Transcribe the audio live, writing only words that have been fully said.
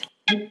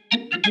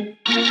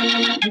You're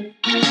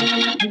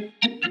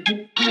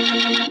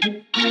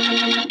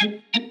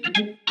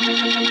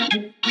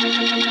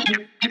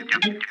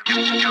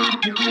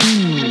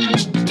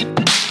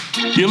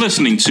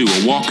listening to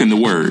A Walk in the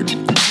Word,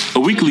 a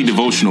weekly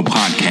devotional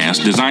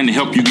podcast designed to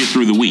help you get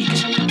through the week.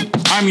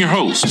 I'm your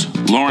host,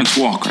 Lawrence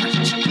Walker.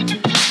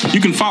 You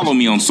can follow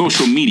me on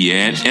social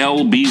media at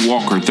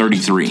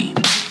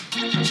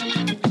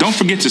LBWalker33. Don't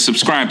forget to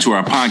subscribe to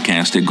our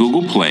podcast at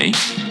Google Play,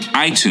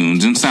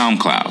 iTunes, and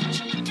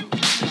SoundCloud.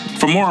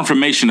 For more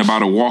information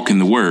about A Walk in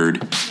the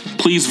Word,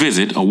 please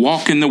visit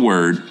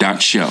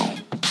awalkintheword.show.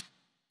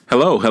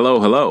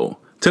 Hello.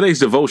 Today's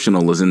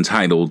devotional is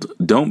entitled,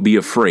 Don't Be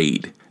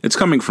Afraid. It's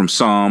coming from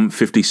Psalm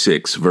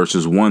 56,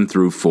 verses 1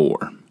 through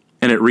 4.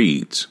 And it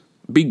reads,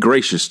 Be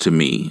gracious to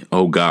me,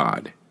 O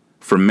God,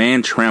 for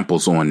man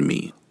tramples on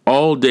me.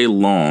 All day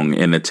long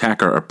an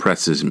attacker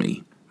oppresses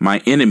me.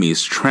 My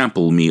enemies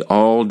trample me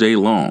all day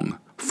long,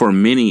 for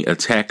many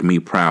attack me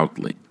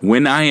proudly.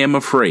 When I am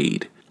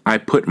afraid, I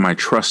put my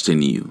trust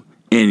in you.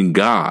 In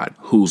God,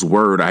 whose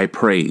word I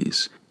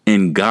praise.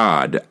 In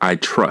God I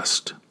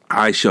trust.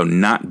 I shall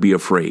not be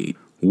afraid.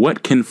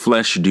 What can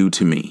flesh do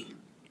to me?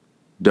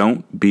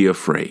 Don't be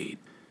afraid.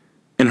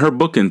 In her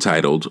book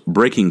entitled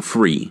Breaking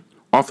Free,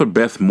 author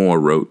Beth Moore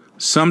wrote,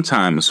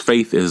 Sometimes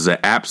faith is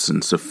the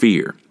absence of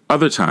fear.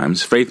 Other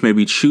times, faith may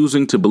be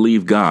choosing to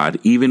believe God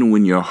even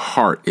when your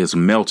heart is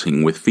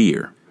melting with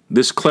fear.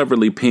 This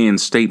cleverly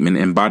penned statement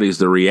embodies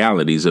the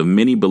realities of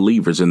many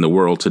believers in the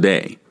world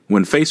today.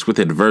 When faced with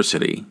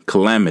adversity,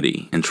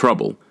 calamity, and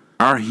trouble,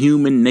 our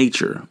human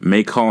nature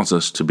may cause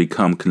us to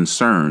become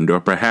concerned or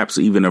perhaps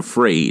even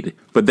afraid,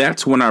 but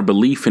that's when our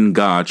belief in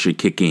God should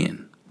kick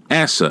in.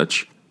 As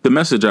such, the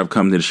message I've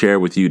come to share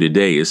with you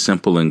today is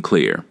simple and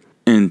clear.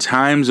 In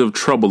times of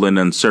trouble and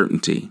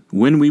uncertainty,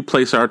 when we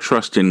place our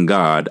trust in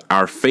God,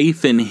 our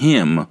faith in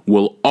Him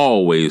will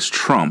always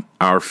trump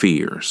our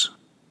fears.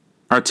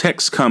 Our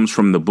text comes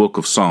from the book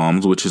of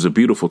Psalms, which is a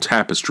beautiful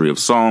tapestry of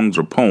songs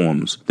or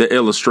poems that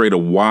illustrate a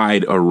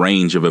wide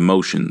range of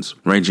emotions,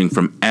 ranging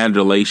from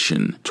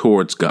adulation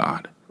towards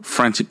God,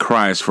 frantic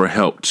cries for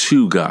help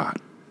to God,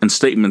 and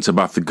statements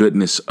about the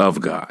goodness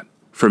of God.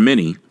 For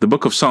many, the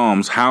book of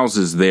Psalms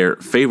houses their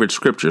favorite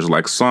scriptures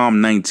like Psalm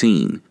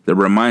 19 that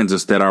reminds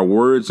us that our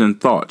words and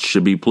thoughts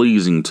should be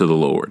pleasing to the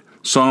Lord.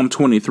 Psalm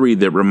 23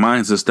 that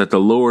reminds us that the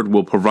Lord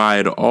will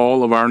provide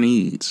all of our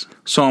needs.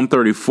 Psalm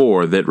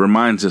 34 that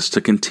reminds us to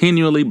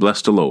continually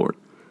bless the Lord.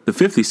 The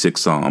 56th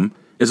Psalm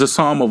is a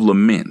psalm of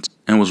lament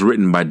and was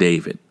written by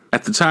David.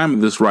 At the time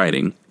of this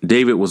writing,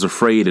 David was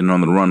afraid and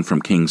on the run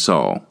from King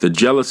Saul. The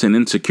jealous and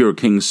insecure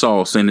King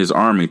Saul sent his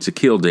army to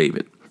kill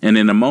David. And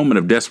in a moment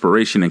of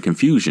desperation and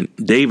confusion,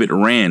 David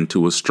ran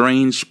to a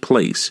strange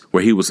place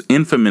where he was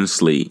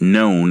infamously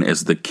known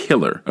as the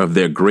killer of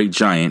their great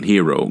giant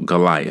hero,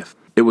 Goliath.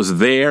 It was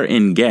there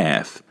in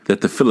Gath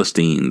that the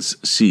Philistines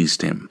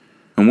seized him.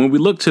 And when we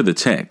look to the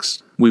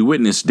text, we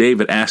witness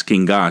David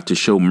asking God to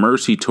show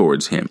mercy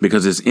towards him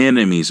because his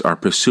enemies are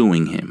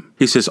pursuing him.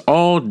 He says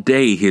all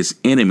day his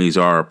enemies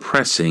are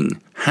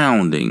oppressing,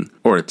 hounding,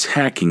 or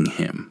attacking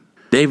him.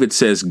 David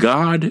says,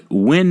 God,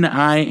 when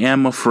I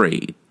am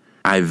afraid,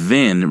 I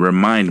then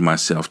remind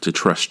myself to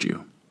trust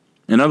you.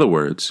 In other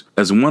words,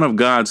 as one of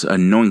God's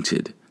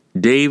anointed,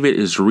 David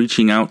is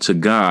reaching out to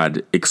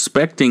God,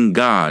 expecting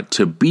God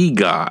to be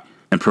God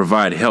and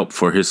provide help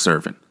for his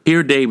servant.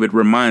 Here David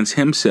reminds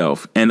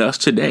himself and us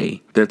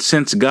today that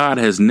since God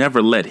has never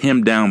let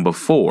him down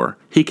before,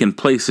 he can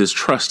place his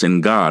trust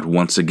in God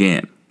once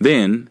again.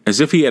 Then, as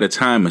if he had a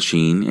time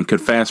machine and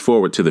could fast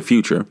forward to the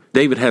future,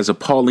 David has a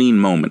Pauline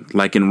moment,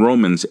 like in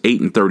Romans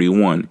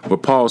 8:31, where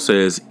Paul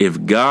says,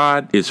 If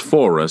God is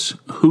for us,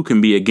 who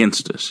can be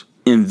against us?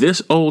 In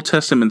this Old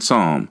Testament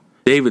psalm,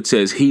 David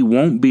says he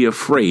won't be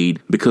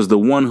afraid because the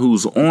one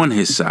who's on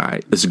his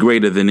side is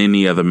greater than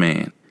any other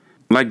man.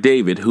 Like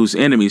David, whose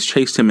enemies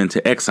chased him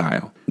into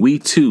exile, we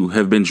too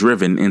have been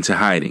driven into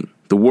hiding.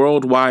 The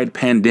worldwide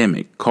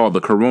pandemic called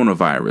the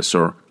coronavirus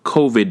or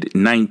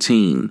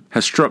COVID-19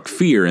 has struck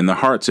fear in the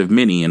hearts of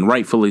many, and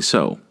rightfully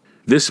so.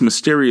 This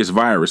mysterious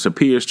virus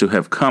appears to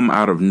have come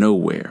out of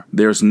nowhere.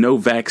 There's no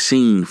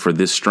vaccine for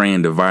this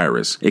strand of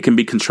virus. It can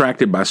be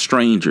contracted by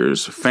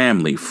strangers,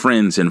 family,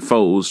 friends, and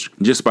foes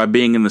just by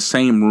being in the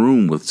same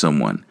room with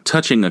someone,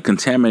 touching a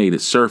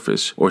contaminated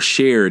surface, or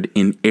shared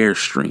in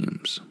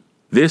airstreams.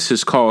 This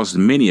has caused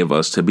many of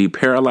us to be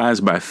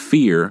paralyzed by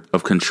fear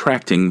of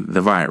contracting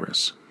the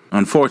virus.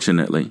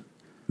 Unfortunately,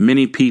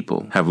 many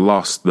people have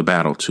lost the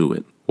battle to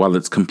it. While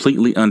it's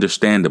completely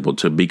understandable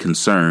to be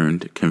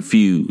concerned,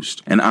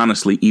 confused, and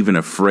honestly even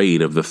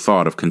afraid of the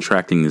thought of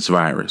contracting this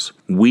virus,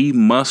 we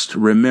must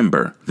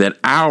remember that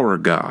our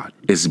God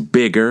is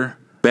bigger,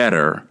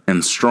 better,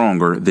 and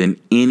stronger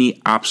than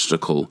any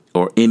obstacle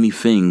or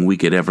anything we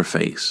could ever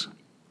face.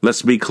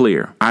 Let's be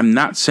clear. I'm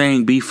not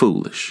saying be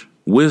foolish.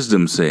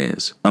 Wisdom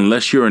says,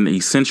 unless you're an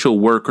essential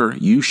worker,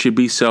 you should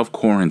be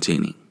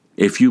self-quarantining.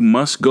 If you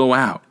must go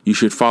out, you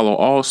should follow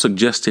all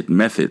suggested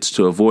methods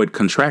to avoid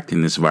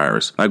contracting this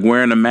virus, like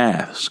wearing a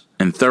mask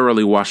and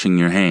thoroughly washing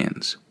your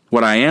hands.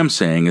 What I am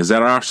saying is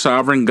that our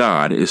sovereign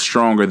God is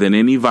stronger than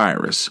any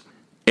virus,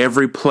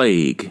 every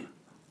plague,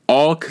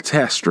 all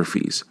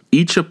catastrophes,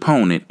 each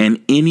opponent,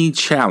 and any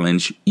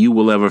challenge you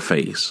will ever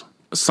face.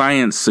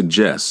 Science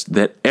suggests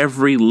that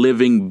every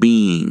living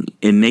being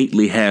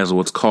innately has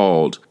what's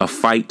called a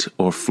fight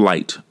or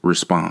flight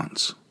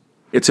response.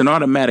 It's an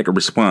automatic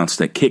response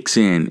that kicks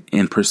in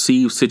and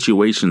perceives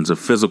situations of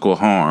physical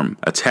harm,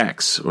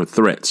 attacks, or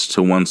threats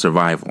to one's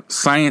survival.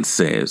 Science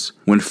says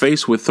when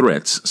faced with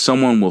threats,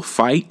 someone will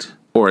fight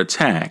or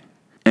attack,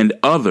 and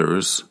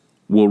others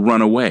will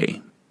run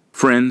away.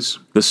 Friends,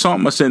 the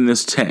psalmist in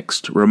this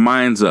text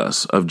reminds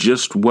us of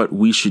just what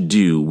we should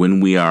do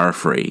when we are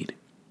afraid.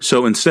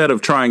 So instead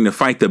of trying to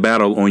fight the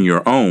battle on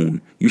your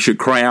own, you should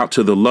cry out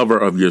to the lover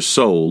of your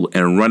soul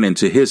and run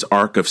into his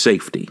ark of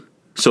safety.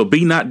 So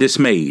be not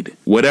dismayed,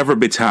 whatever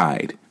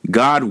betide,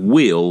 God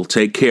will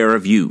take care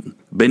of you.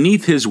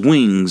 Beneath his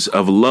wings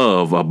of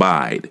love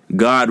abide,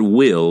 God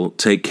will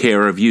take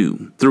care of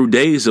you. Through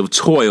days of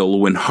toil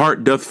when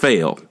heart doth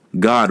fail,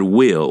 God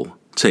will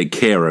take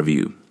care of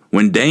you.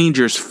 When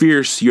dangers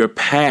fierce your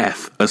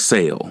path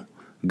assail,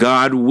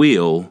 God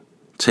will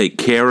take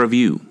care of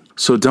you.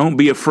 So don't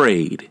be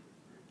afraid.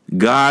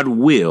 God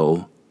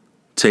will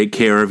take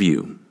care of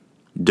you.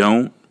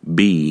 Don't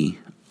be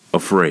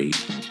afraid.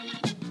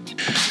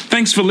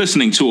 Thanks for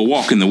listening to A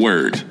Walk in the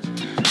Word.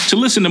 To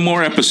listen to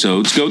more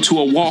episodes, go to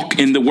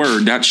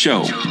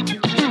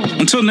awalkintheword.show.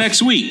 Until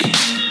next week,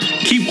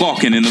 keep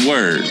walking in the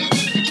Word.